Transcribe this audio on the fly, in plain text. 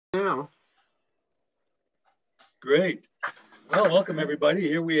Now. Great. Well, welcome everybody.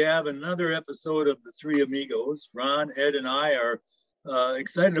 Here we have another episode of the Three Amigos. Ron, Ed, and I are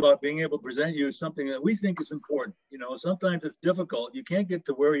excited about being able to present you something that we think is important. You know, sometimes it's difficult. You can't get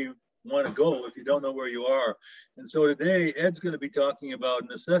to where you want to go if you don't know where you are. And so today, Ed's going to be talking about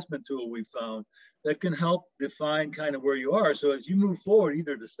an assessment tool we found that can help define kind of where you are. So as you move forward,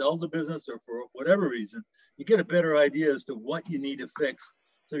 either to sell the business or for whatever reason, you get a better idea as to what you need to fix,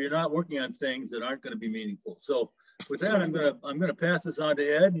 so you're not working on things that aren't going to be meaningful. So with that, I'm going to pass this on to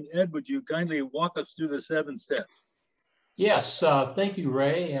Ed. And Ed, would you kindly walk us through the 7 steps? Yes, thank you,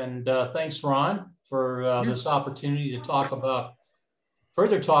 Ray, and thanks, Ron, for this opportunity to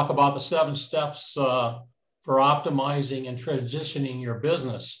further talk about the 7 steps for optimizing and transitioning your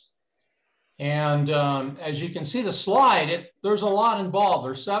business. And as you can see the slide, there's a lot involved.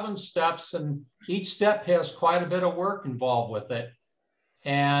 There's 7 steps, and each step has quite a bit of work involved with it.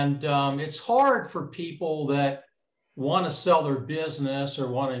 And it's hard for people that want to sell their business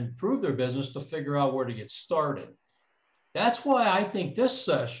or want to improve their business to figure out where to get started. That's why I think this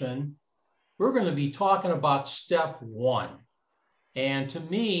session, we're going to be talking about step 1. And to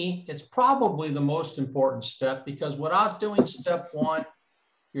me, it's probably the most important step, because without doing step 1,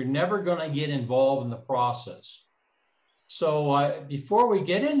 you're never going to get involved in the process. So before we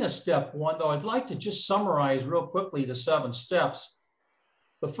get into step 1, though, I'd like to just summarize real quickly the 7 steps.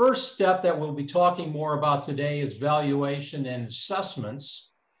 The first step that we'll be talking more about today is valuation and assessments.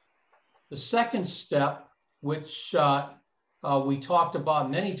 The second step, which we talked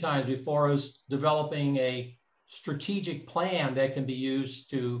about many times before, is developing a strategic plan that can be used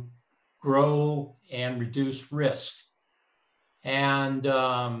to grow and reduce risk. And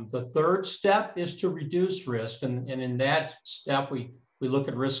the third step is to reduce risk. And in that step, we look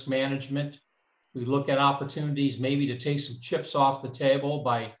at risk management. We look at opportunities maybe to take some chips off the table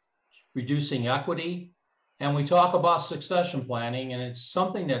by reducing equity. And we talk about succession planning, and it's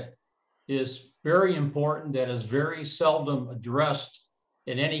something that is very important, that is very seldom addressed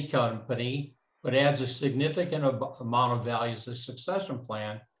in any company, but adds a significant amount of value to the succession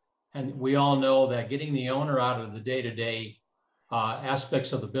plan. And we all know that getting the owner out of the day-to-day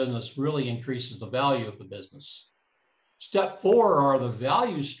aspects of the business really increases the value of the business. Step 4 are the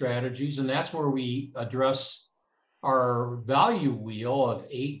value strategies, and that's where we address our value wheel of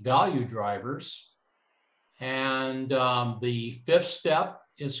 8 value drivers. And the 5th step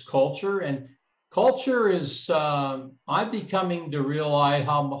is culture. And culture is, I'm becoming to realize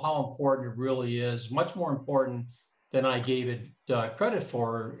how important it really is, much more important than I gave it credit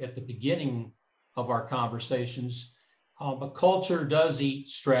for at the beginning of our conversations. But culture does eat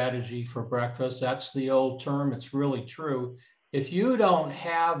strategy for breakfast. That's the old term. It's really true. If you don't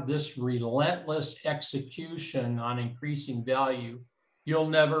have this relentless execution on increasing value, you'll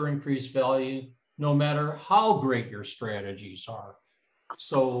never increase value, no matter how great your strategies are.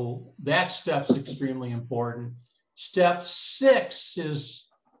 So that step's extremely important. Step 6 is,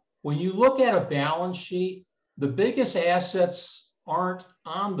 when you look at a balance sheet, the biggest assets aren't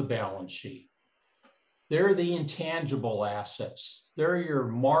on the balance sheet. They're the intangible assets. They're your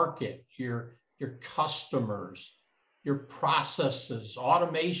market, your customers, your processes,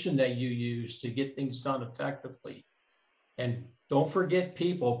 automation that you use to get things done effectively. And don't forget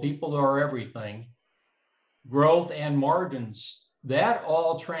people. People are everything. Growth and margins, that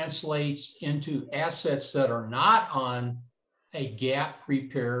all translates into assets that are not on a GAAP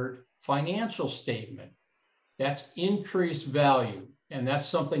prepared financial statement. That's increased value. And that's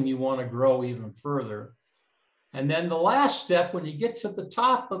something you want to grow even further. And then the last step, when you get to the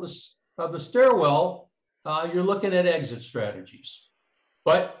top of the stairwell, you're looking at exit strategies.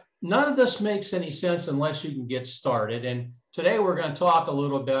 But none of this makes any sense unless you can get started. And today we're going to talk a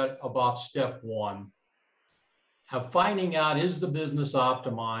little bit about step 1. Finding out, is the business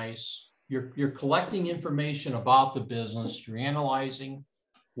optimized? You're collecting information about the business. You're analyzing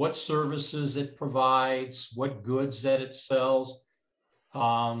what services it provides, what goods that it sells,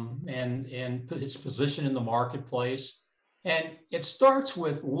 and its position in the marketplace. And it starts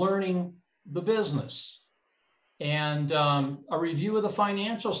with learning the business and a review of the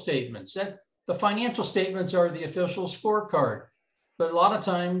financial statements. The financial statements are the official scorecard, but a lot of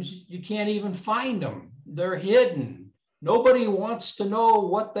times you can't even find them. They're hidden. Nobody wants to know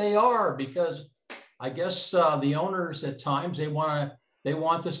what they are, because I guess the owners at times, they want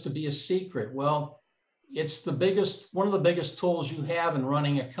this to be a secret. Well, it's one of the biggest tools you have in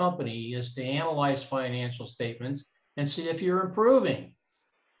running a company is to analyze financial statements and see if you're improving.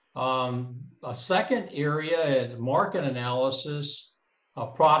 A second area is market analysis,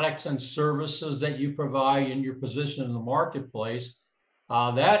 products and services that you provide in your position in the marketplace.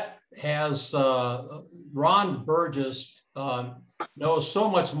 That has Ron Burgess knows so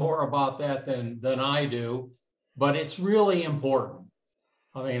much more about that than I do, but it's really important.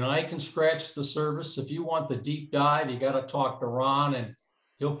 I mean, I can scratch the surface. If you want the deep dive, you got to talk to Ron, and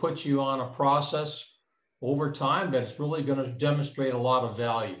he'll put you on a process over time that's really going to demonstrate a lot of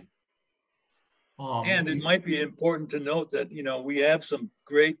value. And it might be important to note that, you know, we have some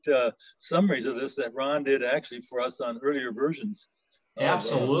great summaries of this that Ron did actually for us on earlier versions.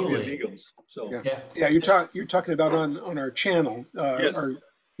 Absolutely. Three Amigos. So yeah, you're talking about on our channel, yes. Our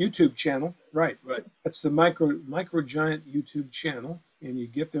YouTube channel, right? Right. That's the Micro Giant YouTube channel, and you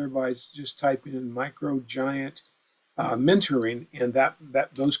get there by just typing in Micro Giant mentoring, and that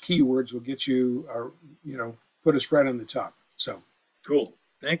those keywords will get you, you know, put us right on the top. So cool.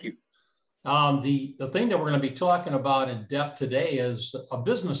 Thank you. The thing that we're going to be talking about in depth today is a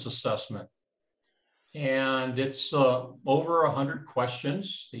business assessment. And it's over 100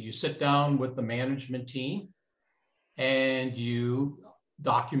 questions that you sit down with the management team and you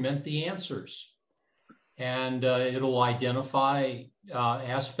document the answers. And it'll identify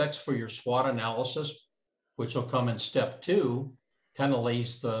aspects for your SWOT analysis, which will come in step 2, kind of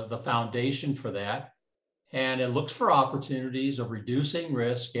lays the foundation for that. And it looks for opportunities of reducing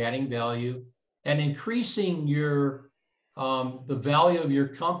risk, adding value, and increasing your the value of your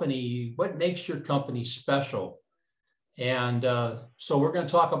company, what makes your company special. And so we're going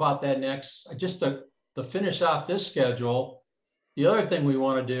to talk about that next. Just to finish off this schedule, the other thing we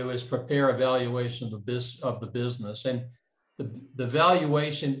want to do is prepare a valuation of the business. And the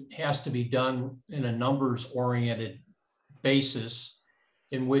valuation has to be done in a numbers-oriented basis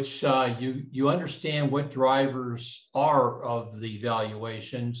in which you understand what drivers are of the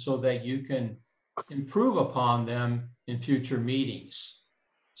valuation so that you can improve upon them in future meetings.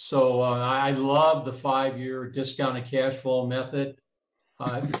 So I love the 5-year discounted cash flow method.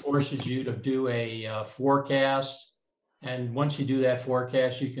 It forces you to do a forecast. And once you do that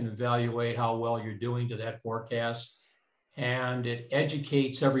forecast, you can evaluate how well you're doing to that forecast. And it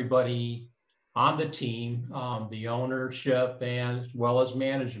educates everybody on the team, the ownership, and as well as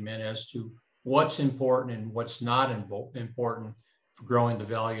management as to what's important and what's not important for growing the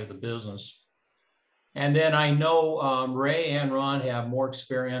value of the business. And then I know Ray and Ron have more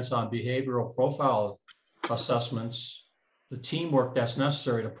experience on behavioral profile assessments, the teamwork that's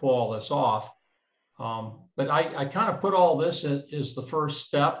necessary to pull all this off. But I kind of put all this as the first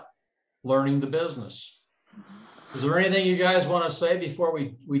step, learning the business. Is there anything you guys want to say before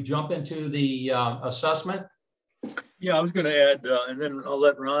we jump into the assessment? Yeah, I was going to add, and then I'll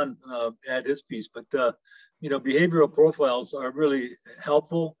let Ron add his piece. But you know, behavioral profiles are really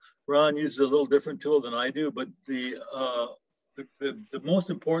helpful. Ron uses a little different tool than I do, but the most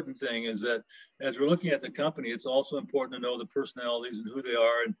important thing is that as we're looking at the company, it's also important to know the personalities and who they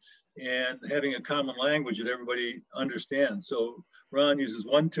are, and having a common language that everybody understands. So Ron uses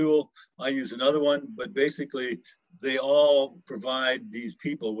one tool, I use another one, but basically they all provide these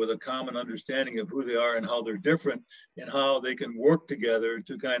people with a common understanding of who they are and how they're different and how they can work together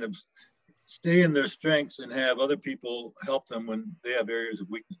to kind of stay in their strengths and have other people help them when they have areas of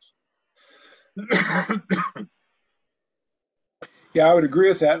weakness. Yeah, I would agree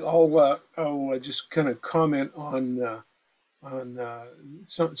with that. I'll just kind of comment on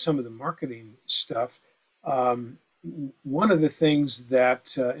some of the marketing stuff. One of the things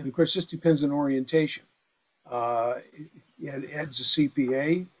that, and of course, this depends on orientation. Ed's a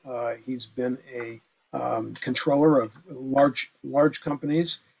CPA. He's been a controller of large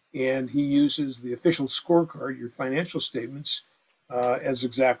companies, and he uses the official scorecard, your financial statements, as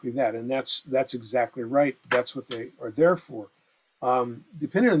exactly that. And that's exactly right. That's what they are there for.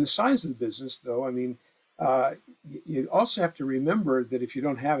 Depending on the size of the business, though, I mean, you also have to remember that if you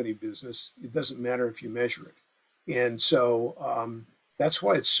don't have any business, it doesn't matter if you measure it. And so that's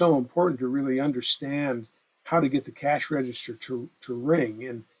why it's so important to really understand how to get the cash register to ring.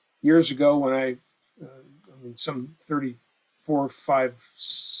 And years ago, when I mean, some 34, 5,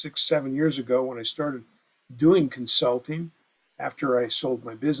 6, 7 years ago, when I started doing consulting after I sold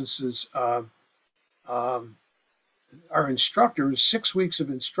my businesses, our instructor was 6 weeks of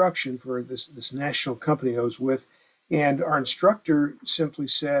instruction for this national company I was with. And our instructor simply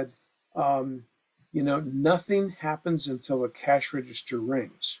said, you know, nothing happens until a cash register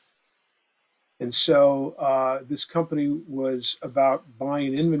rings. And so this company was about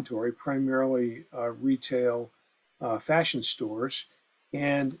buying inventory, primarily retail fashion stores.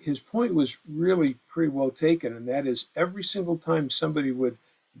 And his point was really pretty well taken. And that is, every single time somebody would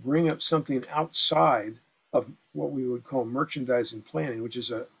bring up something outside of what we would call merchandising planning, which is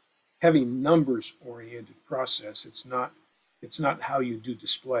a heavy numbers oriented process. It's not It's not how you do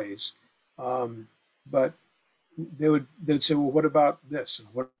displays. But they'd say, well, what about this? And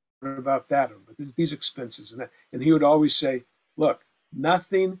what about that? And these expenses and that. And he would always say, look,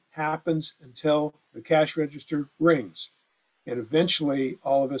 nothing happens until the cash register rings. And eventually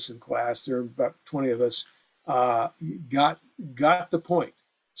all of us in class, there were about 20 of us, got the point.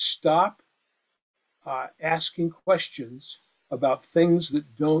 Stop asking questions about things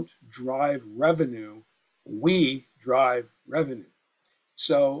that don't drive revenue. We drive revenue.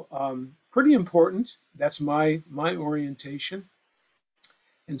 So pretty important. That's my orientation.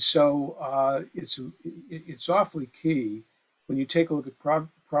 And so it's awfully key when you take a look at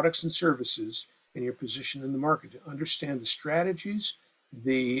products and services and your position in the market to understand the strategies,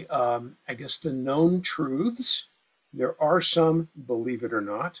 the I guess the known truths. There are some, believe it or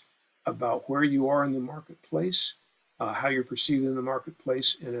not, about where you are in the marketplace, how you're perceived in the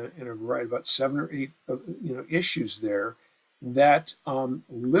marketplace, in a variety, about 7 or 8 issues there that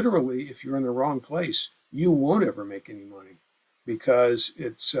literally, if you're in the wrong place, you won't ever make any money because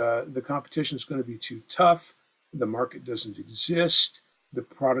it's the competition is going to be too tough. The market doesn't exist. The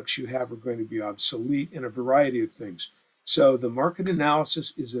products you have are going to be obsolete, and a variety of things. So the market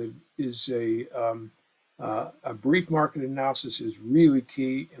analysis is a brief market analysis is really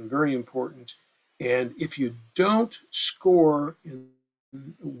key and very important. And if you don't score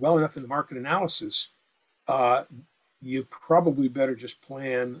well enough in the market analysis, you probably better just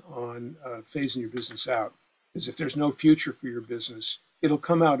plan on phasing your business out. Because if there's no future for your business, it'll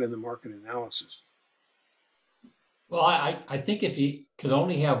come out in the market analysis. Well, I think if you could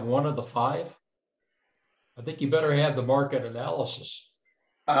only have one of the 5, I think you better have the market analysis.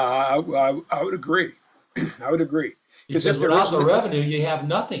 I would agree. I would agree. Because if without the revenue, you have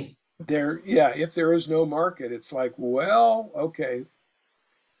nothing. If there is no market, it's like, well, okay,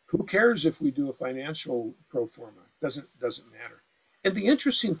 who cares if we do a financial pro forma? Doesn't matter. And the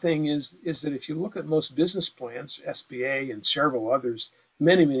interesting thing is that if you look at most business plans, SBA and several others,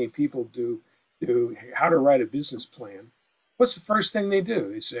 many people do how to write a business plan. What's the first thing they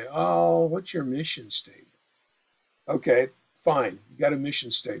do? They say, oh, what's your mission statement? Okay, fine, you got a mission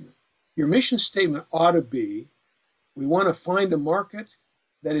statement. Your mission statement ought to be, we want to find a market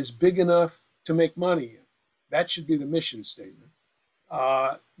that is big enough to make money in. That should be the mission statement.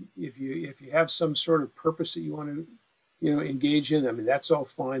 If you have some sort of purpose that you want to engage in, I mean, that's all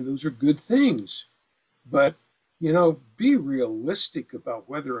fine. Those are good things. But be realistic about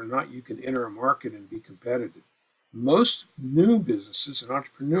whether or not you can enter a market and be competitive. Most new businesses and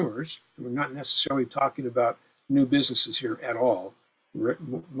entrepreneurs, we're not necessarily talking about new businesses here at all. We're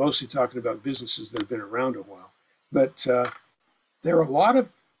mostly talking about businesses that have been around a while. But there are a lot of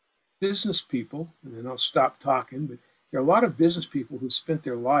business people, and then I'll stop talking, but there are a lot of business people who spent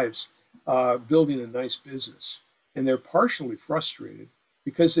their lives building a nice business. And they're partially frustrated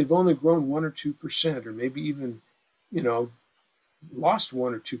because they've only grown 1 or 2%, or maybe even lost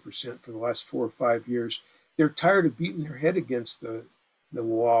 1 or 2% for the last 4 or 5 years. They're tired of beating their head against the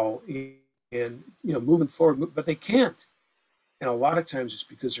wall and moving forward, but they can't. And a lot of times it's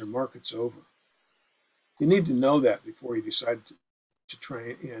because their market's over. You need to know that before you decide to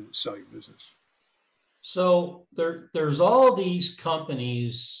try and sell your business. So there's all these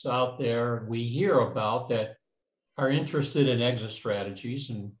companies out there we hear about that are interested in exit strategies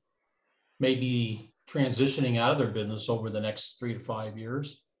and maybe transitioning out of their business over the next 3 to 5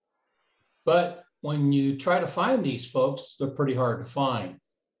 years. But when you try to find these folks, they're pretty hard to find.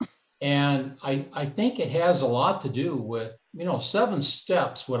 And I think it has a lot to do with, 7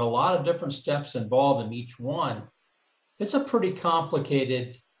 steps with a lot of different steps involved in each one. It's a pretty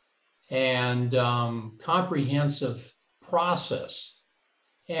complicated and comprehensive process.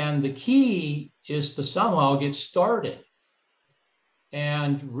 And the key is to somehow get started.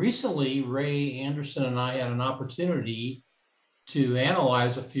 And recently, Ray Anderson and I had an opportunity to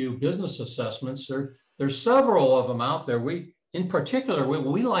analyze a few business assessments. There's several of them out there. In particular,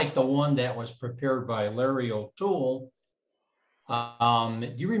 we like the one that was prepared by Larry O'Toole.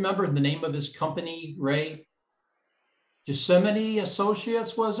 Do you remember the name of his company, Ray? Yosemite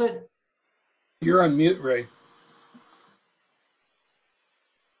Associates, was it? You're on mute, Ray.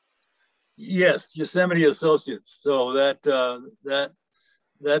 Yes, Yosemite Associates. So that's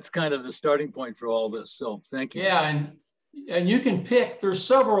kind of the starting point for all this. So thank you. Yeah, and you can pick, there's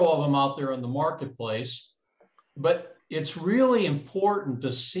several of them out there in the marketplace, but it's really important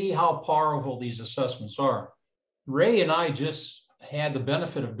to see how powerful these assessments are. Ray and I just had the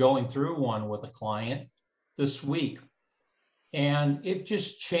benefit of going through one with a client this week, and it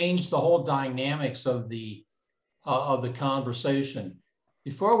just changed the whole dynamics of the conversation.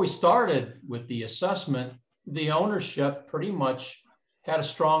 Before we started with the assessment, the ownership pretty much had a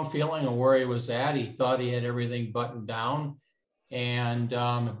strong feeling of where he was at. He thought he had everything buttoned down and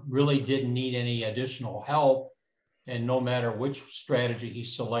really didn't need any additional help, and no matter which strategy he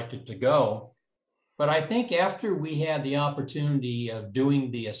selected to go. But I think after we had the opportunity of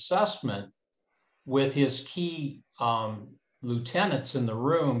doing the assessment with his key lieutenants in the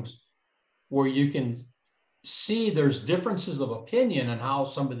rooms, where you can see there's differences of opinion on how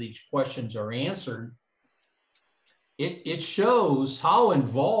some of these questions are answered, it shows how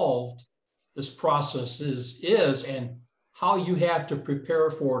involved this process is and how you have to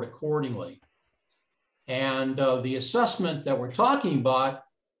prepare for it accordingly. And the assessment that we're talking about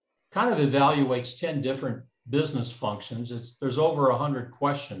kind of evaluates 10 different business functions. There's over 100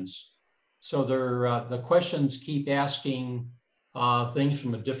 questions. So the questions keep asking things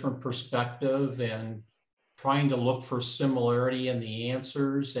from a different perspective and trying to look for similarity in the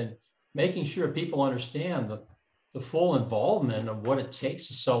answers and making sure people understand the full involvement of what it takes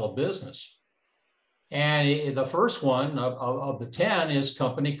to sell a business. And the first one of the 10 is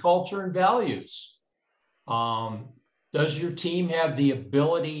company culture and values. Does your team have the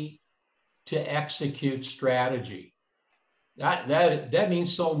ability to execute strategy? That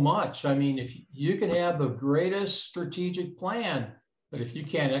means so much. I mean, if you can have the greatest strategic plan, but if you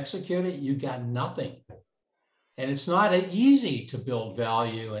can't execute it, you got nothing. And it's not easy to build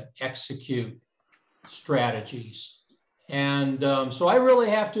value and execute strategies. And so I really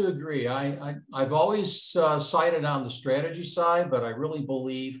have to agree. I've always sided on the strategy side, but I really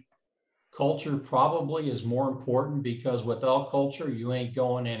believe culture probably is more important, because without culture, you ain't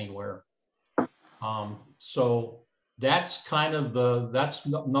going anywhere. So that's kind of that's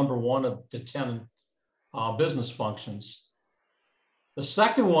number one of the 10 business functions. The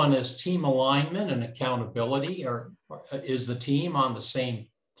second one is team alignment and accountability. Or is the team on the same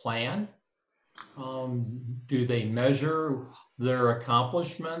plan? Do they measure their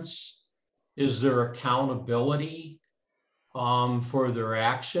accomplishments? Is there accountability for their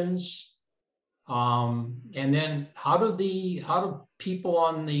actions? And then how do people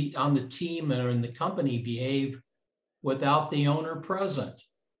on the team or in the company behave without the owner present?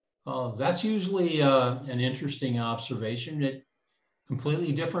 That's usually an interesting observation. That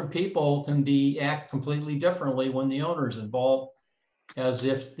completely different people can act completely differently when the owner is involved, as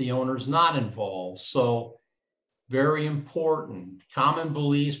if the owner's not involved. So very important. Common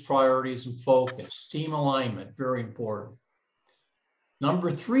beliefs, priorities, and focus. Team alignment, very important. Number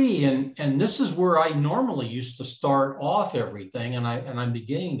 3, and this is where I normally used to start off everything, and I'm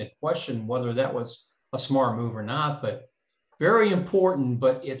beginning to question whether that was a smart move or not, but very important.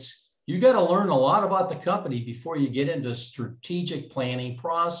 But you got to learn a lot about the company before you get into strategic planning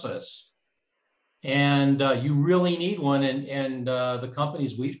process. And you really need one. And the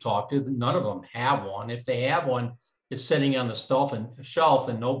companies we've talked to, none of them have one. If they have one, it's sitting on the shelf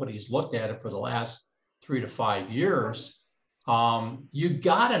and nobody's looked at it for the last 3 to 5 years. You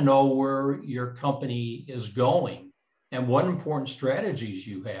got to know where your company is going and what important strategies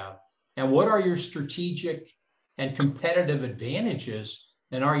you have and what are your strategic and competitive advantages,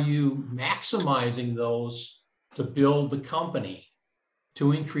 and are you maximizing those to build the company,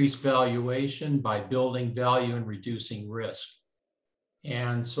 to increase valuation by building value and reducing risk.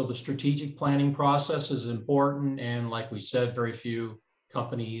 And so the strategic planning process is important. And like we said, very few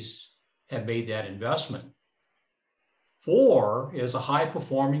companies have made that investment. 4 is a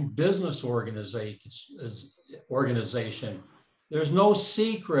high-performing business organization. There's no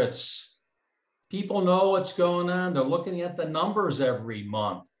secrets. People know what's going on. They're looking at the numbers every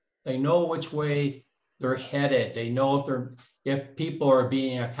month. They know which way they're headed. They know if people are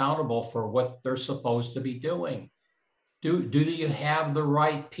being accountable for what they're supposed to be doing. Do you have the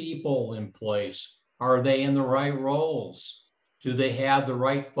right people in place? Are they in the right roles? Do they have the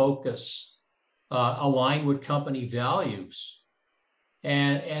right focus aligned with company values?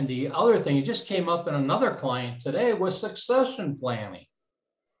 And the other thing, it just came up in another client today, was succession planning.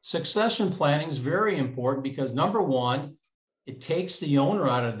 Succession planning is very important because, number one, it takes the owner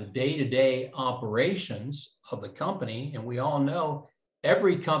out of the day-to-day operations of the company. And we all know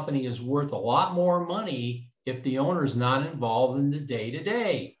every company is worth a lot more money if the owner is not involved in the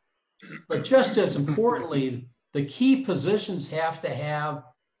day-to-day. But just as importantly, the key positions have to have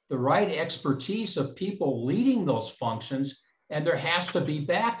the right expertise of people leading those functions, and there has to be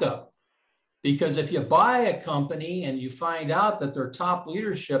backup. Because if you buy a company and you find out that their top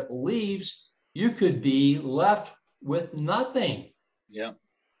leadership leaves, you could be left with nothing. Yeah.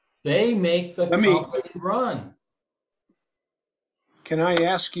 They make the company run. Can I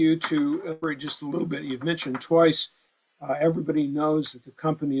ask you to elaborate just a little bit? You've mentioned twice everybody knows that the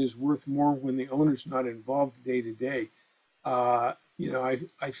company is worth more when the owner's not involved day to day. I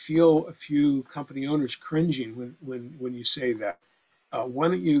feel a few company owners cringing when you say that. Why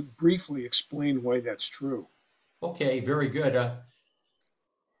don't you briefly explain why that's true? Okay, very good.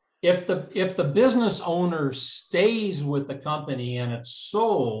 If the business owner stays with the company and it's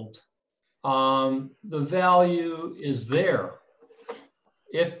sold, the value is there.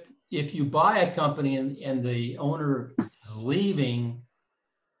 If you buy a company and the owner is leaving,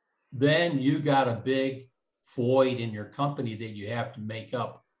 then you got a big void in your company that you have to make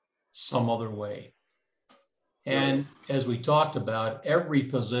up some other way. And as we talked about, every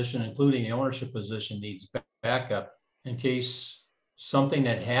position, including the ownership position, needs backup in case something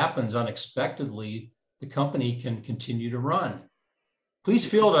that happens unexpectedly, the company can continue to run. Please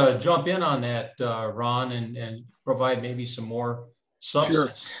feel to jump in on that, Ron, and provide maybe some more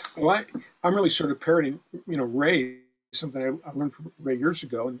substance. Sure. Well, I'm really sort of parroting, Ray, something I learned from Ray years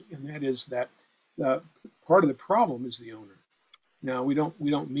ago, and that is that part of the problem is the owner. Now, we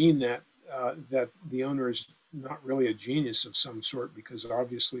don't mean that that the owner is not really a genius of some sort, because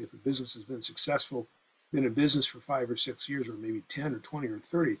obviously if a business has been successful, been in business for 5 or 6 years, or maybe 10 or 20 or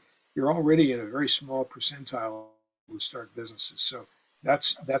 30, you're already in a very small percentile to start businesses. So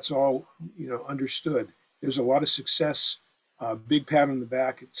that's all understood. There's a lot of success, big pat on the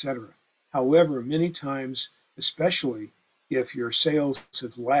back, etc. However, many times, especially if your sales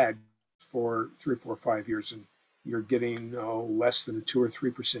have lagged for 3, 4, 5 years, and you're getting less than a 2 or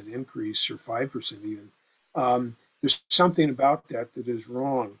 3% increase, or 5% even, there's something about that is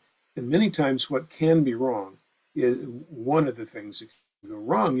wrong. And many times what can be wrong is, one of the things that can go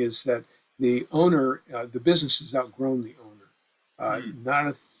wrong is that the owner, the business has outgrown the owner. Not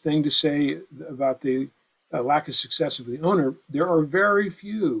a thing to say about the lack of success of the owner. There are very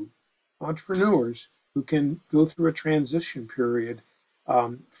few entrepreneurs who can go through a transition period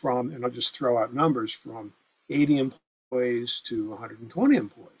from, and I'll just throw out numbers, from 80 employees to 120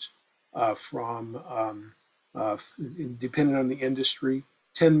 employees, depending on the industry,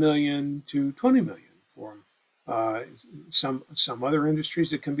 10 million to 20 million for some other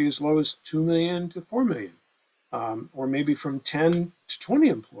industries. It can be as low as 2 million to 4 million, or maybe from 10 to 20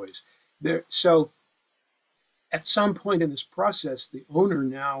 employees. So at some point in this process, the owner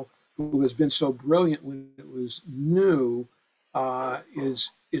now, who has been so brilliant when it was new,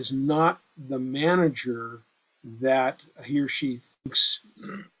 is not the manager that he or she thinks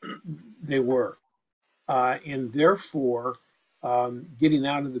they were, and therefore getting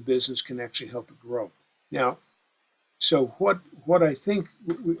out of the business can actually help it grow. Now, so what I think,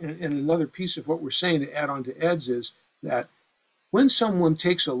 and another piece of what we're saying to add on to Ed's, is that when someone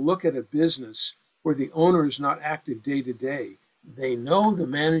takes a look at a business where the owner is not active day to day, they know the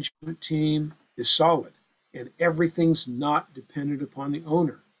management team is solid and everything's not dependent upon the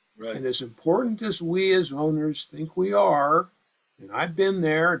owner. Right. And as important as we as owners think we are, and I've been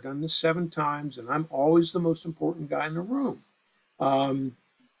there, done this 7 times, and I'm always the most important guy in the room.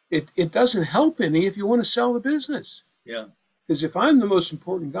 It doesn't help any if you want to sell the business. Yeah. Because if I'm the most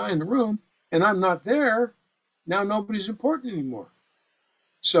important guy in the room and I'm not there, now nobody's important anymore.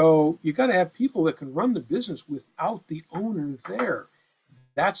 So you got to have people that can run the business without the owner there.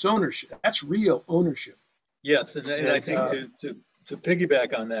 That's ownership. That's real ownership. Yes, and I think to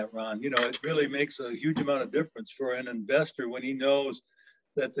piggyback on that, Ron, it really makes a huge amount of difference for an investor when he knows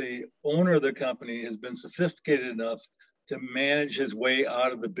that the owner of the company has been sophisticated enough to manage his way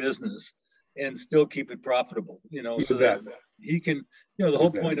out of the business and still keep it profitable, so that he can, the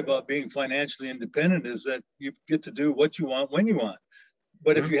whole point about being financially independent is that you get to do what you want when you want.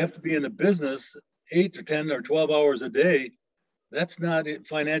 But if you have to be in a business 8 or 10 or 12 hours a day, that's not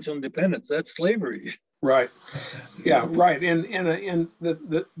financial independence. That's slavery. Right. Yeah. Right. And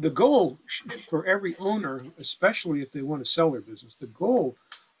the goal for every owner, especially if they want to sell their business, the goal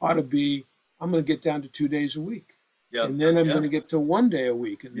ought to be, I'm going to get down to 2 days a week. Yep. And then I'm going to get to 1 day a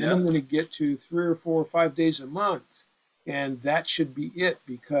week. And then I'm going to get to 3 or 4 or 5 days a month. And that should be it,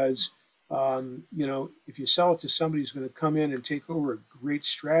 because, if you sell it to somebody who's going to come in and take over a great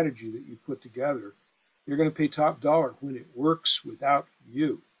strategy that you put together, you're going to pay top dollar when it works without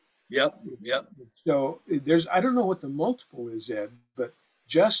you. Yep. So I don't know what the multiple is, Ed, but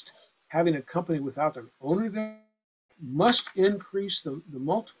just having a company without an owner there must increase the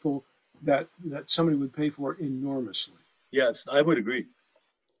multiple that somebody would pay for enormously. Yes, I would agree.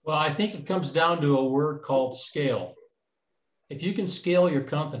 Well, I think it comes down to a word called scale. If you can scale your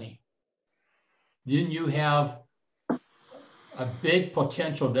company, then you have a big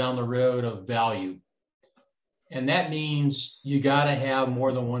potential down the road of value. And that means you got to have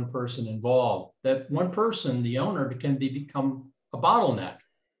more than one person involved. That one person, the owner, can become a bottleneck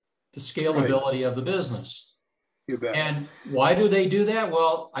to scalability of the business. You bet. And why do they do that?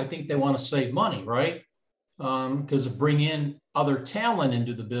 Well, I think they want to save money, right? Because to bring in other talent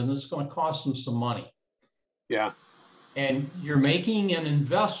into the business is going to cost them some money. Yeah. And you're making an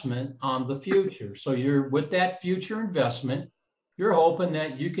investment on the future. So you're with that future investment, you're hoping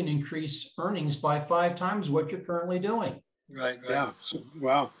that you can increase earnings by 5 times what you're currently doing. Right. Yeah. So,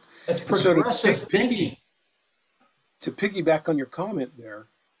 wow. That's progressive thinking. To piggyback on your comment there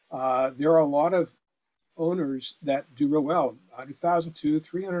are a lot of owners that do real well, $100,000 to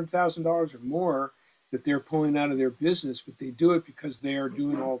 $300,000 or more that they're pulling out of their business, but they do it because they are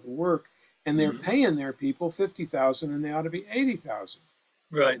doing all the work, and they're paying their people $50,000, and they ought to be $80,000.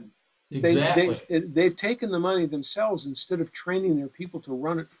 Right. Exactly. They've taken the money themselves instead of training their people to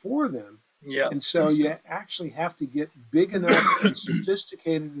run it for them. Yeah. And so you actually have to get big enough and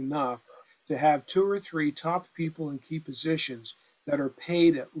sophisticated enough to have 2 or 3 top people in key positions that are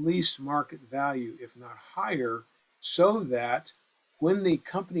paid at least market value, if not higher, so that when the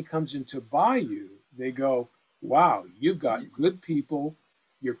company comes in to buy you, they go, wow, you've got good people,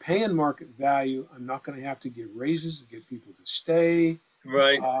 you're paying market value, I'm not going to have to give raises to get people to stay.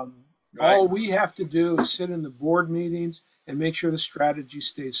 Right. All we have to do is sit in the board meetings and make sure the strategy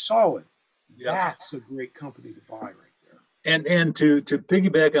stays solid. Yeah. That's a great company to buy right there. And to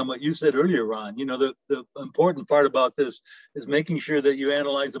piggyback on what you said earlier, Ron, you know, the important part about this is making sure that you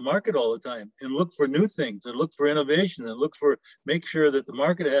analyze the market all the time and look for new things and look for innovation and make sure that the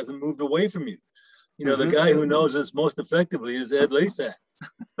market hasn't moved away from you. You know, the guy who knows this most effectively is Ed Lasak.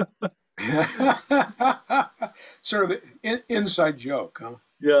 Sort of an inside joke, huh?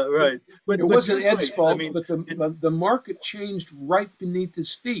 Yeah, right. But it wasn't Ed's right. fault, I mean, but the market changed right beneath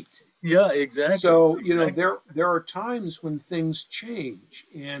his feet. Yeah, exactly. So, you know, there are times when things change,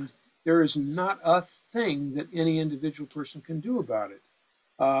 and there is not a thing that any individual person can do about it.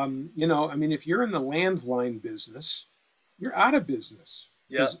 You know, I mean, if you're in the landline business, you're out of business.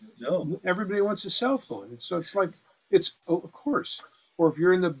 Yeah, no. Everybody wants a cell phone. And so it's like, of course. Or if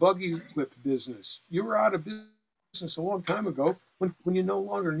you're in the buggy whip business, you were out of business a long time ago when you no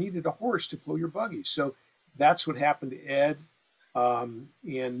longer needed a horse to pull your buggy. So that's what happened to Ed. And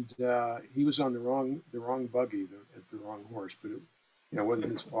he was on the wrong buggy at the wrong horse, but it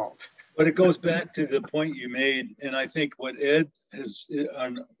wasn't his fault. But it goes back to the point you made, and I think what Ed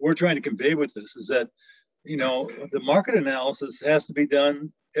we're trying to convey with this is that, you know, the market analysis has to be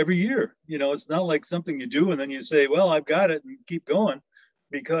done every year. You know, it's not like something you do and then you say, well, I've got it and keep going,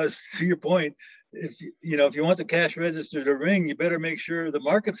 because to your point, if you want the cash register to ring, you better make sure the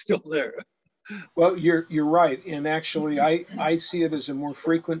market's still there. Well, you're right, and actually, I see it as a more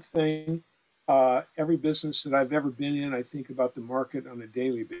frequent thing. Every business that I've ever been in, I think about the market on a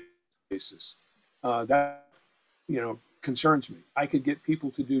daily basis. That concerns me. I could get people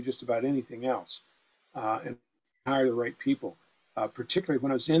to do just about anything else, and hire the right people. Particularly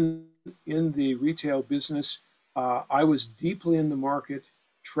when I was in the retail business, I was deeply in the market,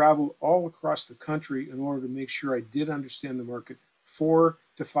 traveled all across the country in order to make sure I did understand the market 4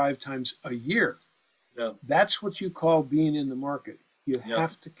 to 5 times a year. Yeah. That's what you call being in the market. You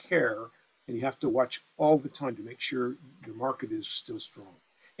have to care, and you have to watch all the time to make sure your market is still strong.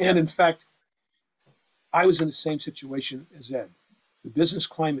 And in fact, I was in the same situation as Ed. The business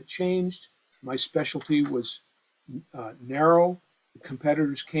climate changed. My specialty was narrow. The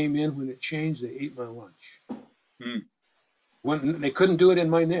competitors came in when it changed. They ate my lunch. When they couldn't do it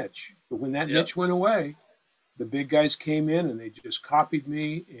in my niche, but when that niche went away, the big guys came in and they just copied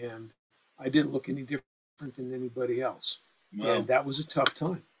me, and I didn't look any different than anybody else. Wow. And that was a tough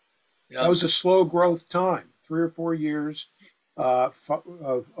time. Yeah. That was a slow growth time, 3 or 4 years of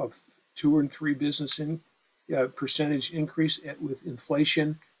 2 and 3 business percentage increase with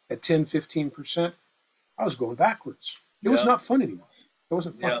inflation at 10, 15%. I was going backwards. It was not fun anymore. It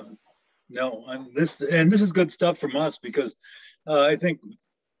wasn't fun. Yeah. No, this is good stuff from us, because I think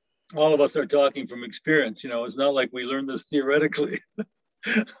all of us are talking from experience. You know, it's not like we learned this theoretically.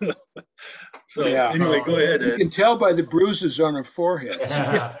 So anyway, go ahead, Ed. You can tell by the bruises on her forehead.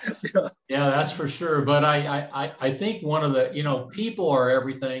 Yeah, that's for sure. But I think one of the, people are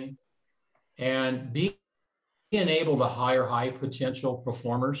everything, and being able to hire high potential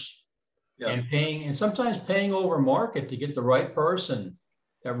performers and sometimes paying over market to get the right person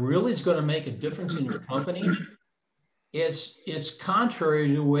that really is going to make a difference in your company. It's contrary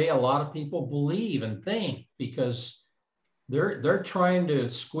to the way a lot of people believe and think, because they're trying to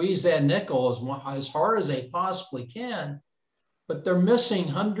squeeze that nickel as hard as they possibly can, but they're missing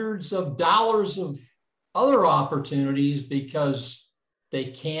hundreds of dollars of other opportunities because they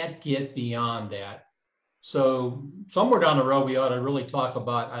can't get beyond that. So somewhere down the road, we ought to really talk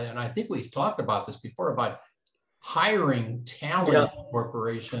about, and I think we've talked about this before, about hiring talent in the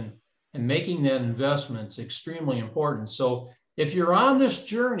corporation and making that investment is extremely important. So if you're on this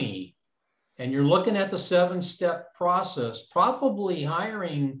journey and you're looking at the 7-step process, probably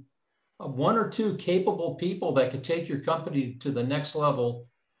hiring one or two capable people that could take your company to the next level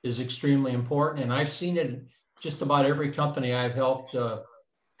is extremely important. And I've seen it in just about every company I've helped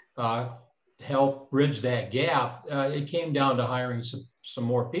help bridge that gap. It came down to hiring some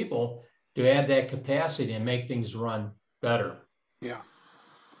more people to add that capacity and make things run better. Yeah.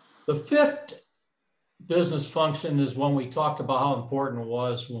 The 5th business function is one we talked about how important it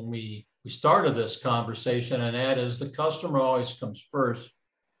was when we started this conversation, and that is the customer always comes first.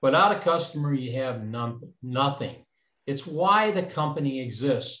 Without a customer, you have nothing. It's why the company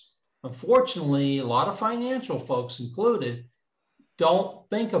exists. Unfortunately, a lot of financial folks included don't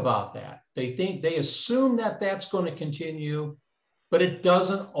think about that. They assume that that's going to continue, but it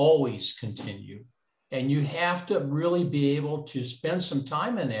doesn't always continue. And you have to really be able to spend some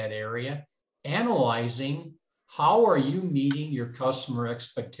time in that area analyzing how are you meeting your customer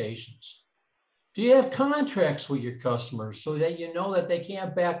expectations. Do you have contracts with your customers so that you know that they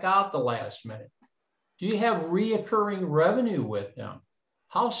can't back out the last minute? Do you have reoccurring revenue with them?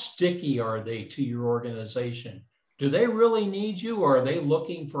 How sticky are they to your organization? Do they really need you, or are they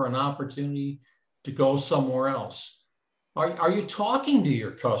looking for an opportunity to go somewhere else? Are you talking to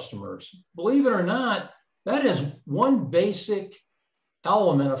your customers? Believe it or not, that is one basic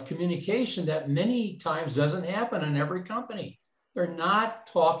element of communication that many times doesn't happen in every company. They're not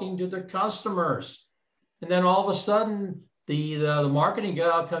talking to their customers. And then all of a sudden, the marketing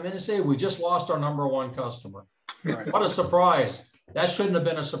guy will come in and say, we just lost our #1 customer. Right. What a surprise. That shouldn't have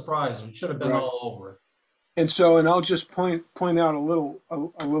been a surprise. It should have been all over it. And I'll just point out a little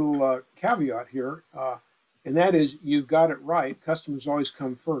caveat here, and that is, you've got it right. Customers always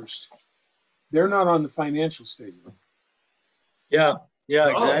come first. They're not on the financial statement. Yeah,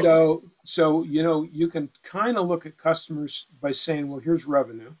 exactly. So you can kind of look at customers by saying, well, here's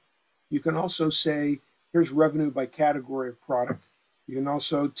revenue. You can also say, here's revenue by category of product. You can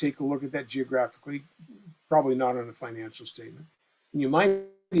also take a look at that geographically, probably not on a financial statement. And you might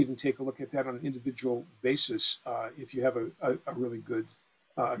even take a look at that on an individual basis if you have a really good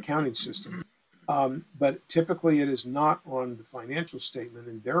accounting system. But typically it is not on the financial statement,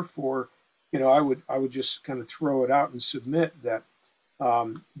 and therefore, I would just kind of throw it out and submit that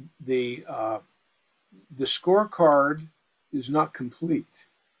the scorecard is not complete.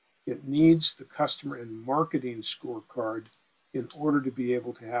 It needs the customer and marketing scorecard in order to be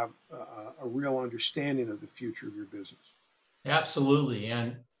able to have a real understanding of the future of your business. Absolutely.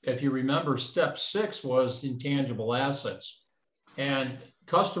 And if you remember, step 6 was intangible assets. And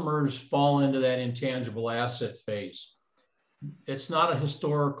customers fall into that intangible asset phase. It's not a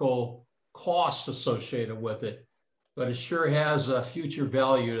historical cost associated with it, but it sure has a future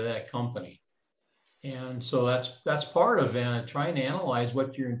value to that company. And so that's part of trying to analyze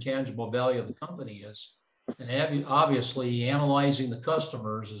what your intangible value of the company is. And obviously, analyzing the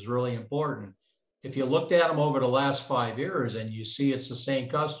customers is really important. If you looked at them over the last 5 years and you see it's the same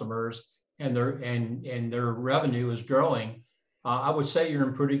customers and their revenue is growing, I would say you're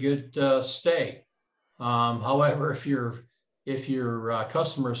in pretty good state. However, if your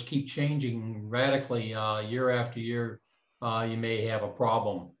customers keep changing radically year after year, you may have a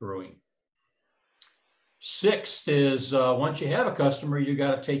problem brewing. 6th is once you have a customer, you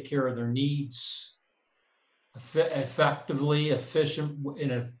got to take care of their needs effectively,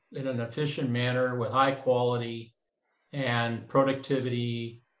 in an efficient manner with high quality and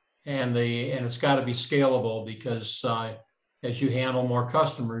productivity, and it's got to be scalable because as you handle more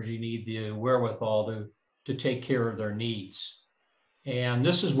customers, you need the wherewithal to take care of their needs. And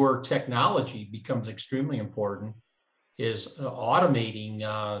this is where technology becomes extremely important, is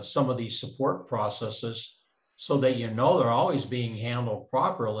automating some of these support processes so that they're always being handled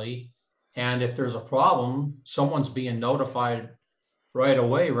properly. And if there's a problem, someone's being notified right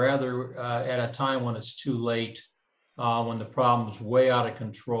away rather at a time when it's too late, when the problem's way out of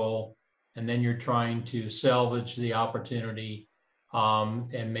control, and then you're trying to salvage the opportunity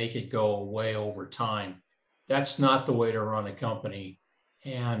and make it go away over time. That's not the way to run a company.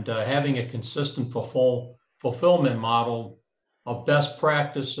 And having a consistent fulfillment model of best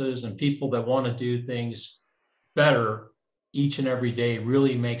practices and people that want to do things better each and every day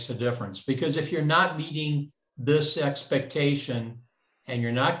really makes a difference. Because if you're not meeting this expectation and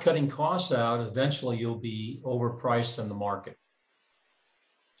you're not cutting costs out, eventually you'll be overpriced in the market.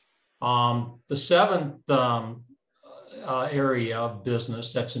 The seventh area of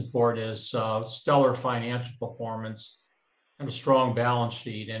business that's important is stellar financial performance and a strong balance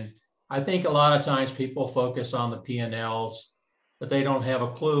sheet. And I think a lot of times people focus on the P&Ls, but they don't have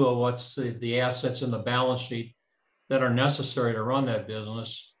a clue of what's the assets in the balance sheet that are necessary to run that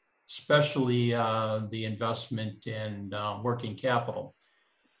business, especially the investment in working capital.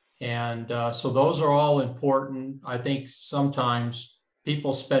 And so those are all important. I think sometimes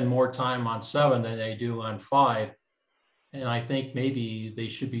people spend more time on 7 than they do on 5. And I think maybe they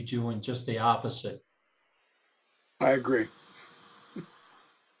should be doing just the opposite. I agree.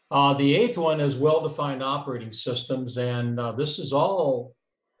 The 8th one is well-defined operating systems. And this is all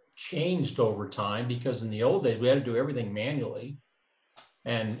changed over time, because in the old days, we had to do everything manually.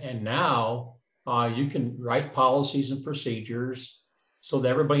 And now you can write policies and procedures so that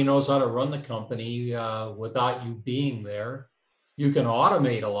everybody knows how to run the company without you being there. You can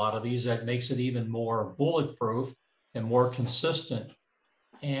automate a lot of these. That makes it even more bulletproof and more consistent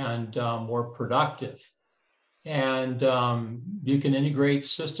and more productive. And you can integrate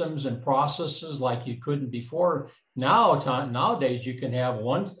systems and processes like you couldn't before. Nowadays, you can have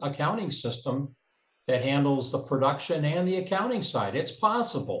one accounting system that handles the production and the accounting side. It's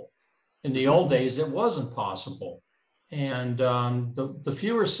possible. In the old days, it wasn't possible. And the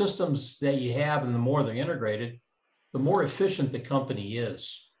fewer systems that you have and the more they're integrated, the more efficient the company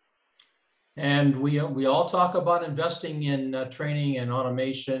is. And we all talk about investing in training and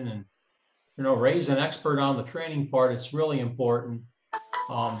automation, and Ray's an expert on the training part. It's really important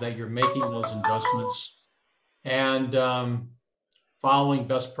that you're making those investments, and following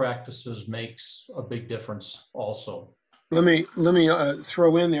best practices makes a big difference also. Let me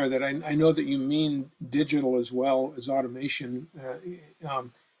throw in there that I know that you mean digital as well as automation,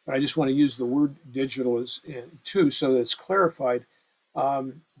 but I just want to use the word digital as too, so that it's clarified.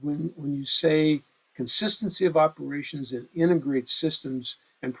 When you say consistency of operations and integrate systems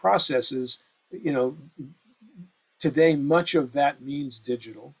and processes, today much of that means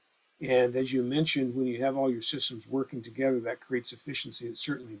digital. And as you mentioned, when you have all your systems working together, that creates efficiency. It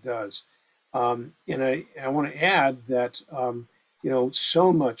certainly does. And I want to add that,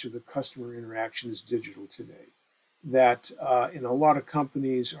 so much of the customer interaction is digital today, that in a lot of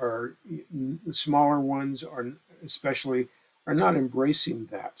companies the smaller ones especially are not embracing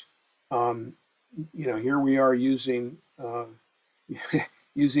that. Here we are using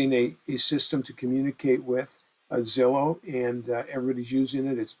using a system to communicate with, Zillow, and everybody's using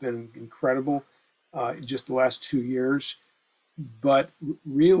it. It's been incredible just the last 2 years. But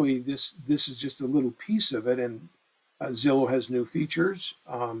really, this is just a little piece of it, and Zillow has new features.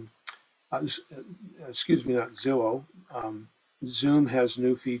 Excuse me, not Zillow. Zoom has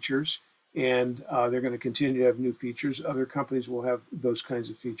new features, and they're going to continue to have new features. Other companies will have those kinds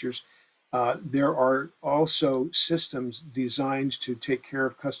of features. There are also systems designed to take care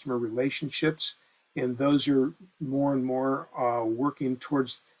of customer relationships, and those are more and more working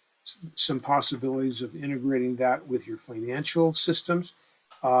towards some possibilities of integrating that with your financial systems.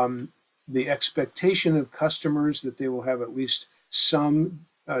 The expectation of customers that they will have at least some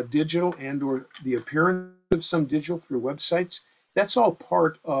digital and or the appearance of some digital through websites, that's all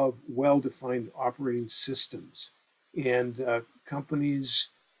part of well-defined operating systems. And companies,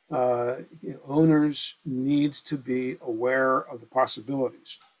 owners need to be aware of the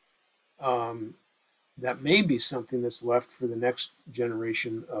possibilities. That may be something that's left for the next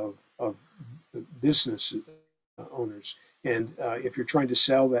generation of business owners. And if you're trying to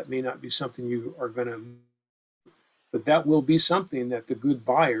sell, that may not be something you are going to, but that will be something that the good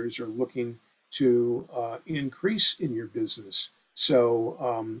buyers are looking to increase in your business.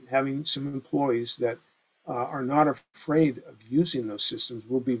 So having some employees that are not afraid of using those systems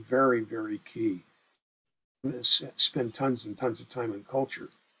will be very, very key. Spend tons and tons of time in culture.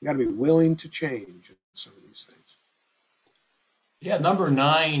 You got to be willing to change some of these things. Yeah, number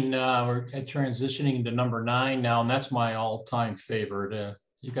 9, we're transitioning to number 9 now, and that's my all-time favorite.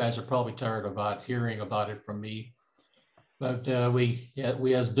 You guys are probably tired about hearing about it from me, but we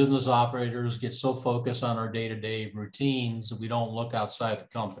as business operators get so focused on our day-to-day routines, we don't look outside the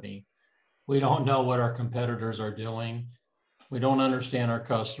company. We don't know what our competitors are doing. We don't understand our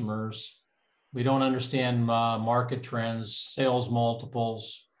customers. We don't understand market trends, sales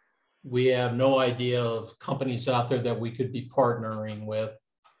multiples. We have no idea of companies out there that we could be partnering with.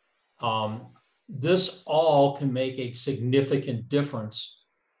 This all can make a significant difference,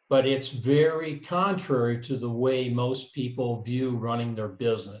 but it's very contrary to the way most people view running their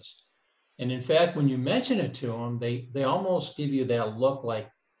business. And in fact, when you mention it to them, they almost give you that look like,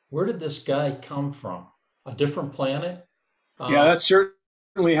 where did this guy come from? A different planet? Yeah, that's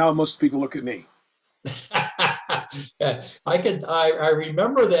certainly how most people look at me. I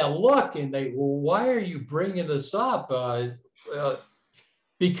remember that look, and they, well, why are you bringing this up?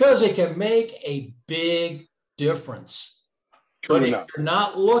 Because it can make a big difference. True But enough. if you're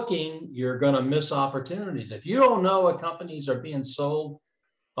not looking, you're going to miss opportunities. If you don't know what companies are being sold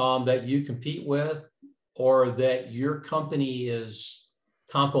that you compete with, or that your company is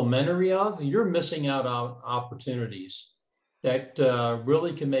complementary of, you're missing out on opportunities that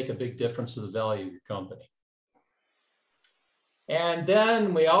really can make a big difference to the value of your company. And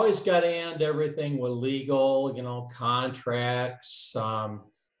then we always got to end everything with legal, you know, contracts,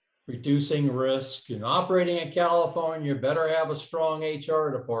 reducing risk. And operating in California, you better have a strong HR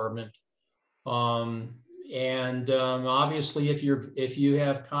department. Obviously, if you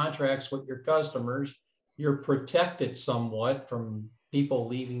have contracts with your customers, you're protected somewhat from people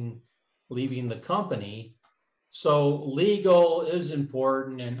leaving the company. So legal is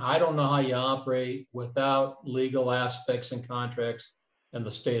important, and I don't know how you operate without legal aspects and contracts in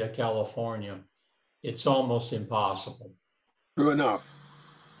the state of California. It's almost impossible. True enough.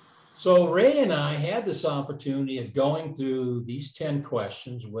 So Ray and I had this opportunity of going through these 10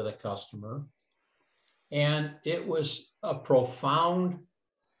 questions with a customer, and it was a profound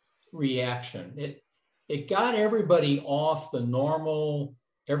reaction. It got everybody off the normal,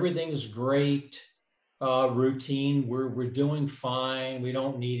 everything's great, routine. We're doing fine. We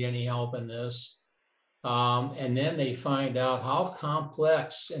don't need any help in this. And then they find out how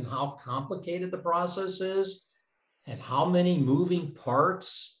complex and how complicated the process is, and how many moving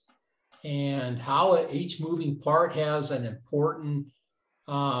parts, and how each moving part has an important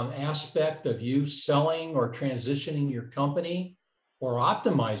aspect of you selling or transitioning your company or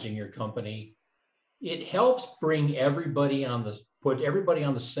optimizing your company. It helps bring everybody put everybody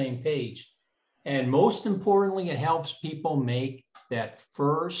on the same page. And most importantly, it helps people make that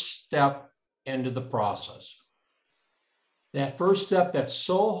first step into the process. That first step that's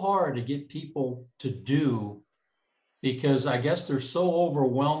so hard to get people to do, because I guess they're so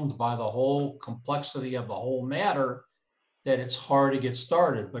overwhelmed by the whole complexity of the whole matter that it's hard to get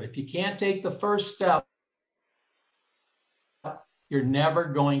started. But if you can't take the first step, you're never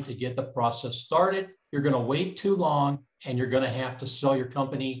going to get the process started. You're going to wait too long, and you're going to have to sell your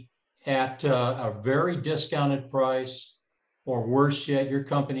company at a very discounted price, or worse yet, your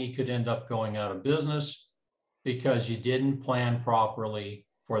company could end up going out of business because you didn't plan properly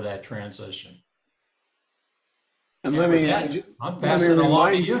for that transition. And I'm passing it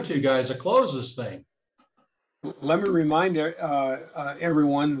along to you two guys to close this thing. Let me remind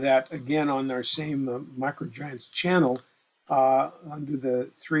everyone that, again, on our same Microgiants channel, under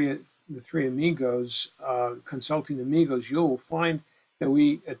the three amigos, consulting amigos, you'll find that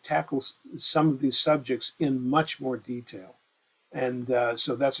we tackle some of these subjects in much more detail. And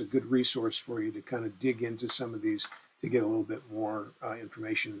so that's a good resource for you to kind of dig into some of these to get a little bit more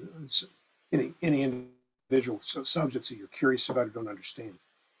information. Any individual subjects that you're curious about or don't understand.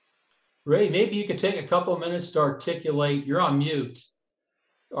 Ray, maybe you could take a couple of minutes to articulate, you're on mute,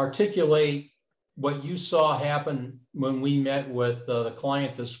 articulate what you saw happen when we met with the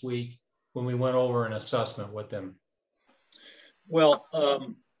client this week, when we went over an assessment with them. Well,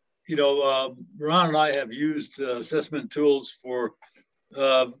 Ron and I have used assessment tools for,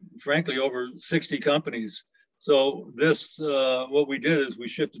 frankly, over 60 companies. So this, what we did is we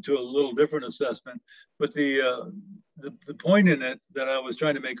shifted to a little different assessment. But the point in it that I was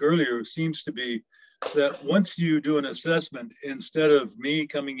trying to make earlier seems to be that once you do an assessment, instead of me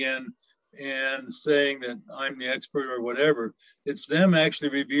coming in and saying that I'm the expert or whatever, it's them actually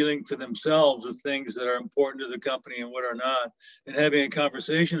revealing to themselves the things that are important to the company and what are not, and having a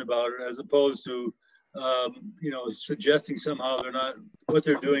conversation about it, as opposed to suggesting somehow what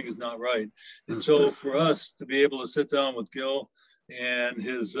they're doing is not right. And so for us to be able to sit down with Gil and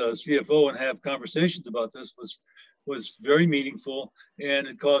his CFO and have conversations about this was very meaningful, and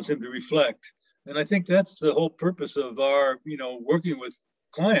it caused him to reflect. And I think that's the whole purpose of our, working with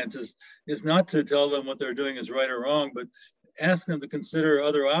clients is not to tell them what they're doing is right or wrong, but ask them to consider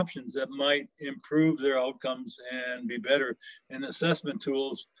other options that might improve their outcomes and be better. And assessment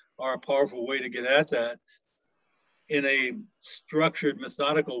tools are a powerful way to get at that in a structured,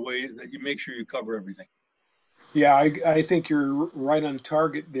 methodical way that you make sure you cover everything. Yeah, I think you're right on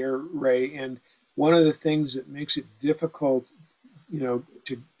target there, Ray. And one of the things that makes it difficult, to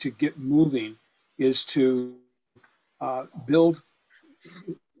get moving is to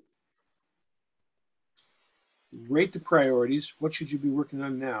rate the priorities. What should you be working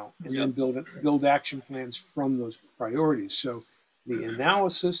on now? And then build action plans from those priorities. So the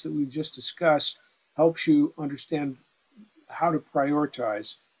analysis that we've just discussed helps you understand how to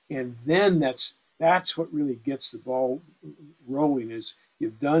prioritize, and then that's what really gets the ball rolling. Is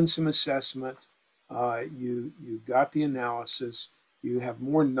you've done some assessment, you've got the analysis, you have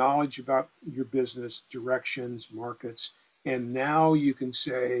more knowledge about your business, directions, markets, and now you can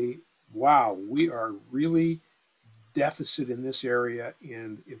say, wow, we are really deficit in this area,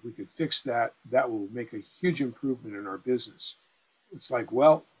 and if we could fix that, that will make a huge improvement in our business. It's like,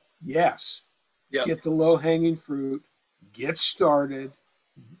 well, yes, get the low-hanging fruit, get started,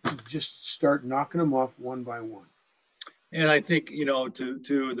 just start knocking them off one by one. And I think, you know,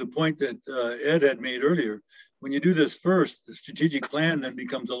 to the point that Ed had made earlier, when you do this first, the strategic plan then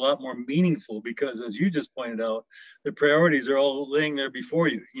becomes a lot more meaningful, because as you just pointed out, the priorities are all laying there before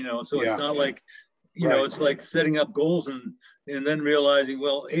you, you know, so it's not like, you know, it's like setting up goals and then realizing,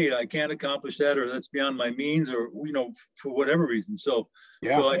 well, hey, I can't accomplish that, or that's beyond my means, or, you know, for whatever reason. So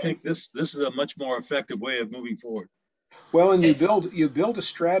I think this is a much more effective way of moving forward. Well, and you build a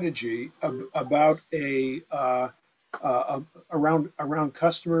strategy about around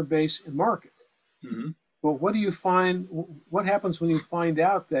customer base and market. Mm-hmm. But what do you find? What happens when you find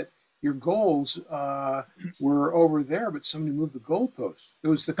out that your goals were over there, but somebody moved the goalpost? It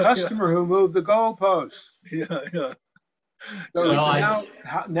was the customer who moved the goalpost. Yeah. So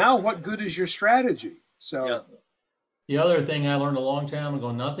now what good is your strategy? So the other thing I learned a long time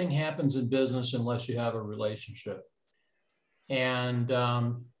ago: nothing happens in business unless you have a relationship. And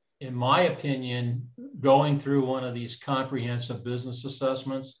in my opinion, going through one of these comprehensive business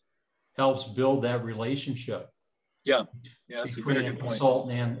assessments helps build that relationship. It's between a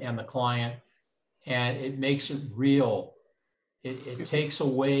consultant and the client, and it makes it real. It takes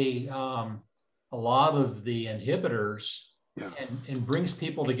away a lot of the inhibitors and brings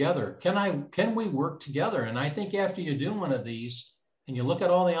people together. Can we work together? And I think after you do one of these and you look at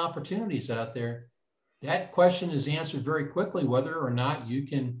all the opportunities out there, that question is answered very quickly, whether or not you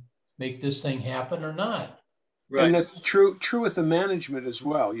can make this thing happen or not. Right. And that's true with the management as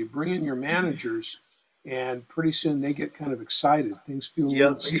well. You bring in your managers, and pretty soon they get kind of excited. Things feel a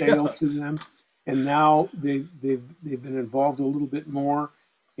little stale to them, and now they've been involved a little bit more,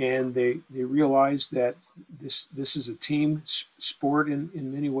 and they realize that this is a team sport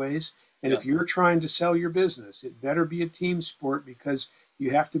in many ways. And if you're trying to sell your business, it better be a team sport, because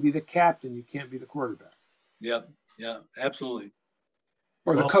you have to be the captain. You can't be the quarterback. Yeah, absolutely.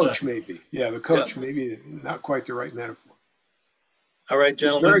 Or the coach, maybe. Yeah, the coach, maybe not quite the right metaphor. All right,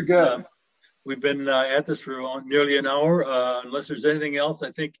 gentlemen. Very good. We've been at this for nearly an hour. Unless there's anything else,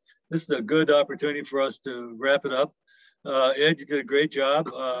 I think this is a good opportunity for us to wrap it up. Ed, you did a great job.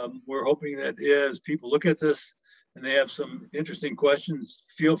 We're hoping that as people look at this and they have some interesting questions,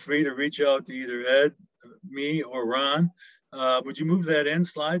 feel free to reach out to either Ed, me, or Ron. Would you move that end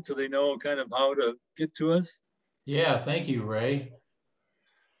slide so they know kind of how to get to us? Yeah, thank you, Ray.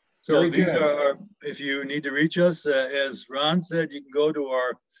 So these are, if you need to reach us, as Ron said, you can go to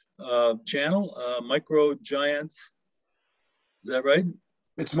our channel, Micro Giants. Is that right?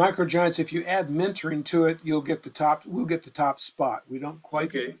 It's Micro Giants. If you add mentoring to it, you'll get the top. We'll get the top spot. We don't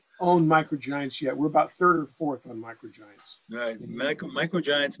quite own Micro Giants yet. We're about third or fourth on Micro Giants. Right. Micro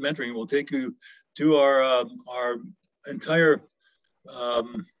Giants mentoring will take you to our entire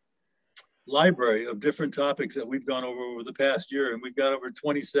library of different topics that we've gone over the past year, and we've got over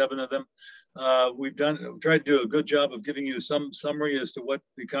 27 of them. We've tried to do a good job of giving you some summary as to what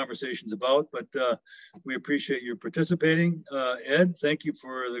the conversation's about, but we appreciate you participating. Ed, thank you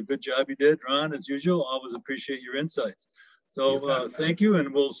for the good job you did. Ron, as usual, always appreciate your insights. So thank you,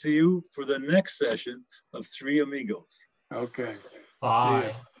 and we'll see you for the next session of Three Amigos. Okay.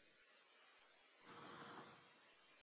 Bye.